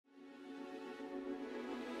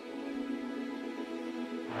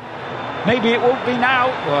Maybe it won't be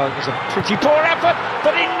now. Well, it was a pretty poor effort,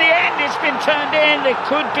 but in the end it's been turned in. It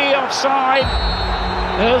could be offside.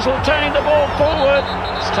 Ozil turning the ball forward.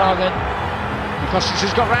 It's Target. Kostic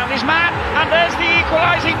has got round his man, and there's the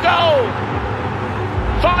equalising goal.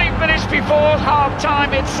 5 minutes before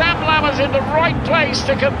half-time, it's Sam Lammers in the right place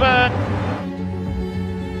to convert.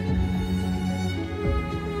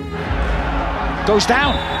 Goes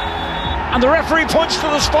down, and the referee points to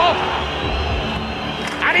the spot.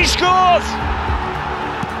 And he scores!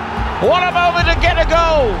 What a moment to get a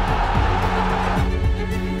goal!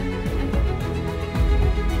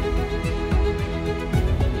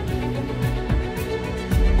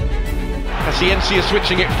 Paciencia is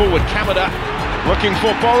switching it forward. Kamada looking for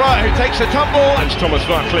Borra, who takes a tumble. And Thomas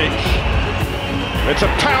Barkley. It's a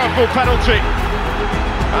powerful penalty.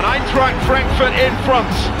 And Eintracht Frankfurt in front.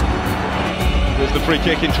 There's the free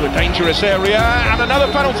kick into a dangerous area, and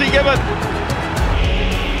another penalty given.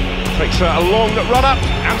 Takes a long run up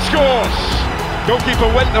and scores. Goalkeeper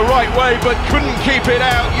went the right way but couldn't keep it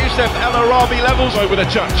out. Youssef El Arabi levels over the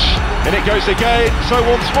touch. And it goes again, so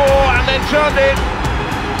once more, and then turned in.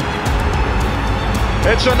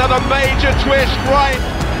 It's another major twist, right?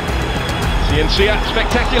 Ciencia,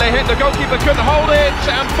 spectacular hit, the goalkeeper couldn't hold it,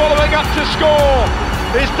 and following up to score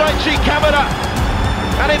is Daichi Kamada,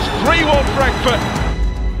 and it's 3-1 Frankfurt.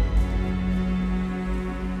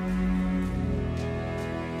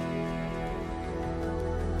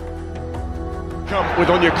 Come with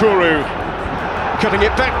Onyekuru, cutting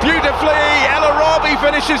it back beautifully, El Arabi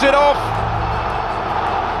finishes it off.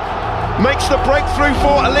 Makes the breakthrough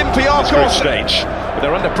for Olympiacos. Stage. But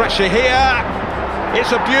they're under pressure here.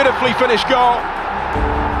 It's a beautifully finished goal.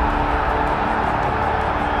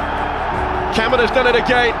 Kamada's done it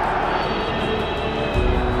again.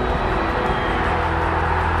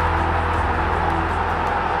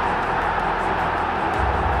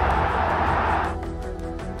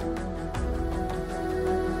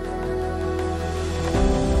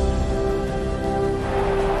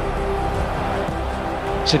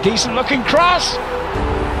 It's a decent looking cross,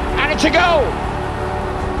 and it's a goal.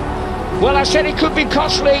 Well, I said it could be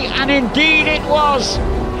costly, and indeed it was.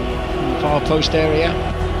 Far post area.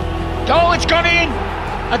 Oh, it's gone in.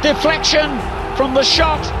 A deflection from the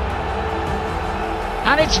shot,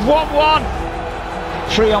 and it's 1-1.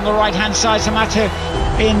 3 on the right hand side. Samata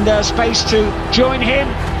in the space to join him,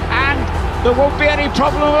 and there won't be any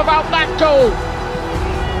problem about that goal.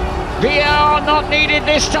 VAR not needed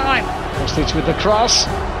this time. Kostic with the cross.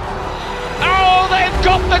 Oh, they've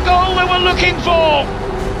got the goal they were looking for!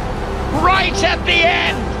 Right at the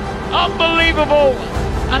end! Unbelievable!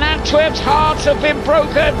 And Antwerp's hearts have been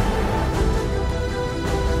broken.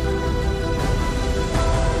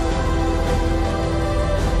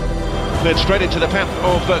 Led straight into the path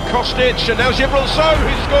of Kostic, and now Gibraltar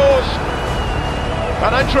who scores!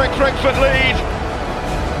 And Eintracht Frankfurt lead.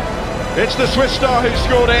 It's the Swiss star who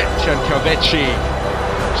scored it, Jankovic.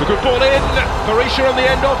 It's a good ball in, Berisha on the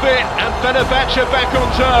end of it, and Vanemas back on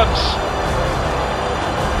terms.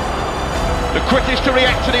 The quickest to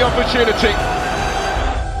react to the opportunity.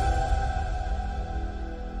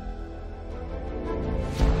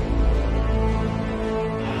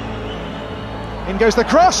 In goes the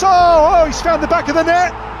cross, oh, he's found the back of the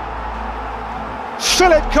net.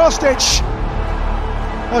 Filip Kostic.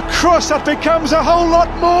 A cross that becomes a whole lot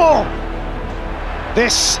more.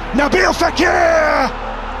 This, Nabil Fekir!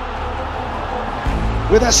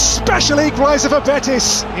 With a special equaliser for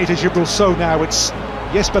Betis. Here to Gibraltar now, it's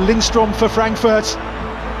Jesper Lindstrom for Frankfurt.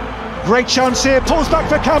 Great chance here, pulls back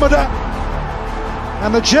for Kamada.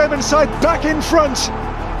 And the German side back in front.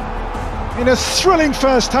 In a thrilling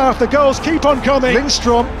first half, the goals keep on coming.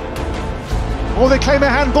 Lindstrom, or they claim a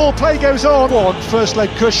handball, play goes on. First leg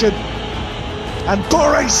cushion. And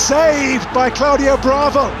Borre saved by Claudio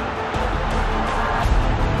Bravo.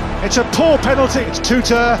 It's a poor penalty, it's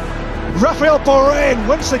Tuta. Rafael Borre,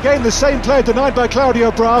 once again the same player denied by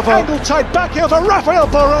Claudio Bravo. Angle tight back heel for Rafael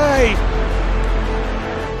Borre.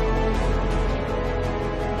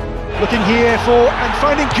 Looking here for and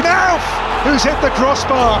finding Knauf, who's hit the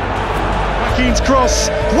crossbar. Joaquin's cross,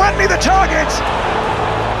 Wadney the target,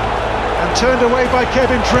 and turned away by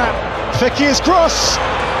Kevin Trapp. Fekir's cross,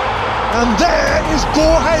 and there is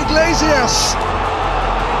Borja Iglesias.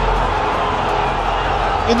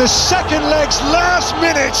 In the second leg's last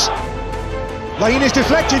minute. Lainez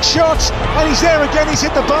deflected shots, and he's there again. He's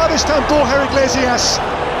hit the bar this time, Borja Iglesias.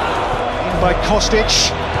 In by Kostic.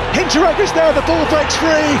 Hinteregger's there, the ball breaks free,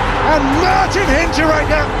 and Martin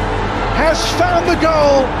Hinteregger has found the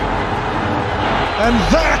goal. And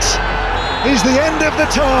that is the end of the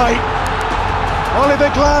tie. Oliver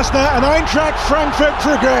Glasner and Eintracht Frankfurt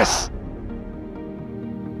progress.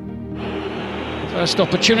 First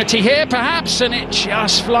opportunity here, perhaps, and it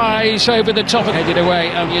just flies over the top and headed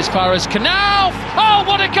away only as far as Canal. Oh,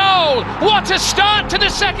 what a goal! What a start to the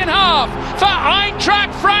second half for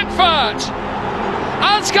Eintracht Frankfurt!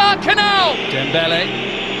 Ansgar Canal! Dembele.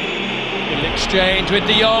 Little exchange with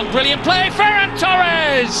De Jong. Brilliant play. Ferran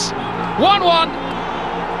Torres! 1-1.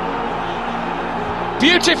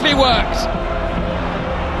 Beautifully worked.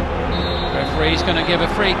 Referee's going to give a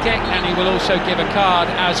free kick, and he will also give a card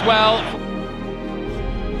as well.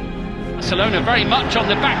 Barcelona very much on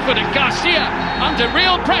the back foot, and Garcia under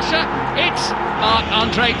real pressure. It's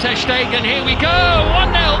Marc-Andre ter Stegen. Here we go,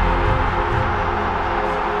 1-0.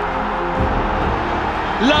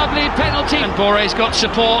 Lovely penalty. And Bore's got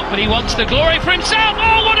support, but he wants the glory for himself.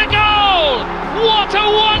 Oh, what a goal! What a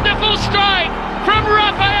wonderful strike from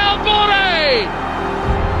Rafael Bore!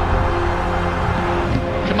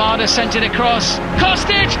 Kamada sent it across.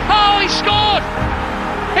 Kostic! Oh, he scored!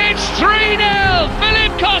 It's 3-0!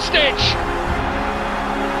 Filip Kostic!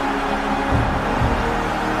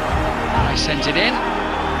 I sent it in.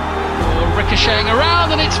 Ricocheting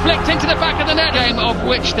around, and it's flicked into the back of the net. Game of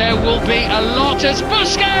which there will be a lot as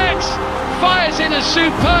Busquets fires in a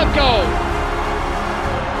superb goal.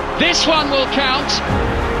 This one will count.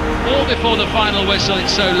 All before the final whistle,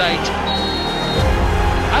 it's so late.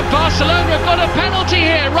 And Barcelona have got a penalty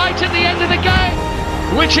here right at the end of the game,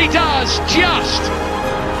 which he does just.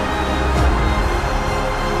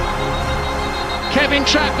 Kevin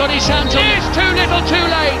Trapp got his hands on it. It's too little too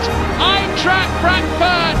late. Eintracht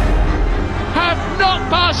Frankfurt have knocked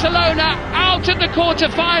Barcelona out of the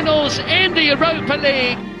quarter-finals in the Europa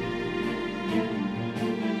League.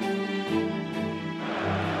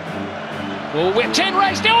 Oh, whipped in,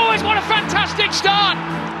 raced. Oh, what a fantastic start!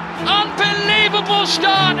 Unbelievable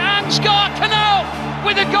start! Ansgar Canal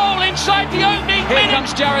with a goal inside the opening minute. Here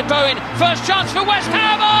comes Jared Bowen. First chance for West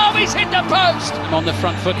Ham. Oh, he's hit the post. I'm on the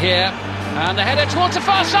front foot here. And the header towards the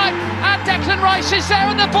far side. And Declan Rice is there,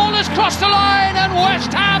 and the ball has crossed the line. And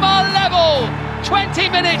West Ham are level. 20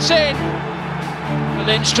 minutes in.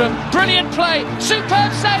 Lindstrom, brilliant play.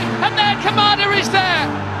 Superb save. And there Kamada is there.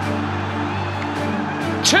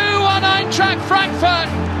 2-1 Eintracht Frankfurt.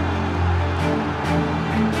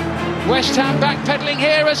 West Ham backpedaling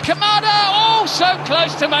here as Kamada, oh, so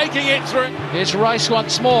close to making it through. Here's Rice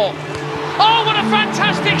once more. Oh, what a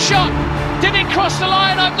fantastic shot! Did it cross the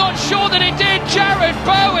line? I'm not sure that it did. Jared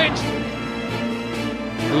Bowen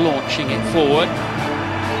launching it forward.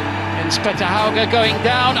 Inspector Hauger going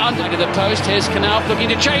down under the post. Here's Knauf looking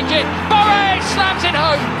to change it. Bore slams it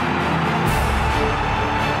home.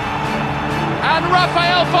 And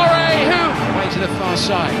Rafael Bore, who way to the far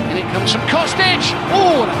side, and it comes from Kostic.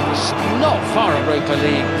 Oh, that was not far Europa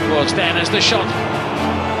League was then as the shot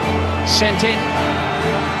sent in.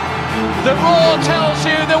 The roar tells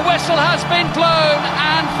you the whistle has been blown,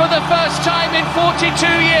 and for the first time in 42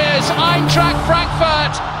 years, Eintracht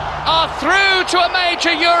Frankfurt are through to a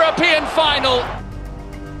major European final.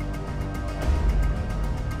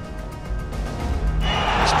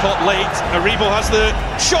 Caught late, Aribo has the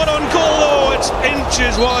shot on goal, though it's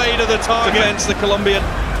inches wide of the target against the Colombian,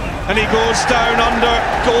 and he goes down under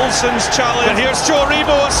Golson's challenge. And here's Joe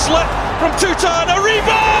Aribo, a slip from Tutan.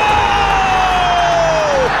 Aribo!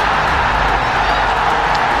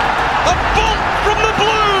 A bolt from the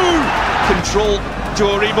blue! Control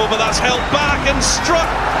Joe Aribo, but that's held back and struck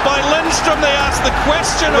by Lindstrom. They ask the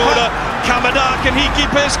question of Kamada, can he keep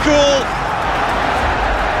his cool?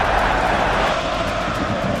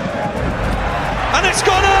 And it's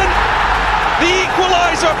gone in! The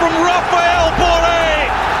equaliser from Rafael Bore!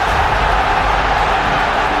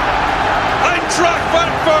 Eintracht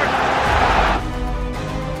Frankfurt!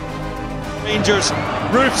 Rangers,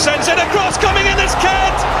 Roof sends it across, coming in is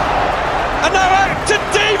Kent! And now out to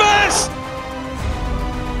Davis!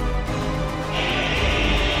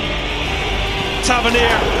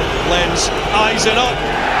 Tavernier, Lenz, eyes it up.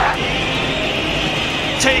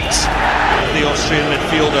 Takes the Austrian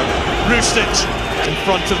midfielder, Rustic, in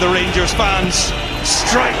front of the Rangers fans.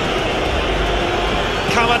 Strike.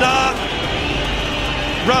 Kamada.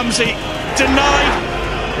 Ramsey denied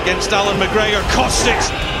against Alan McGregor. Kostic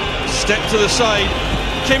step to the side.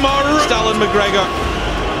 Kemaru. Alan McGregor.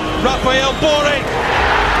 Rafael Bore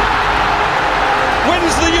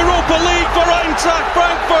wins the Europa League for Eintracht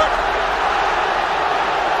Frankfurt.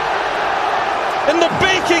 In the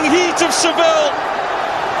baking heat of Seville,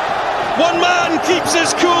 one man keeps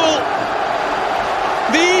his cool.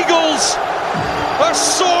 The Eagles are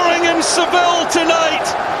soaring in Seville tonight.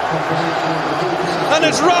 And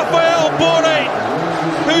it's Rafael Bore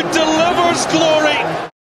who delivers glory.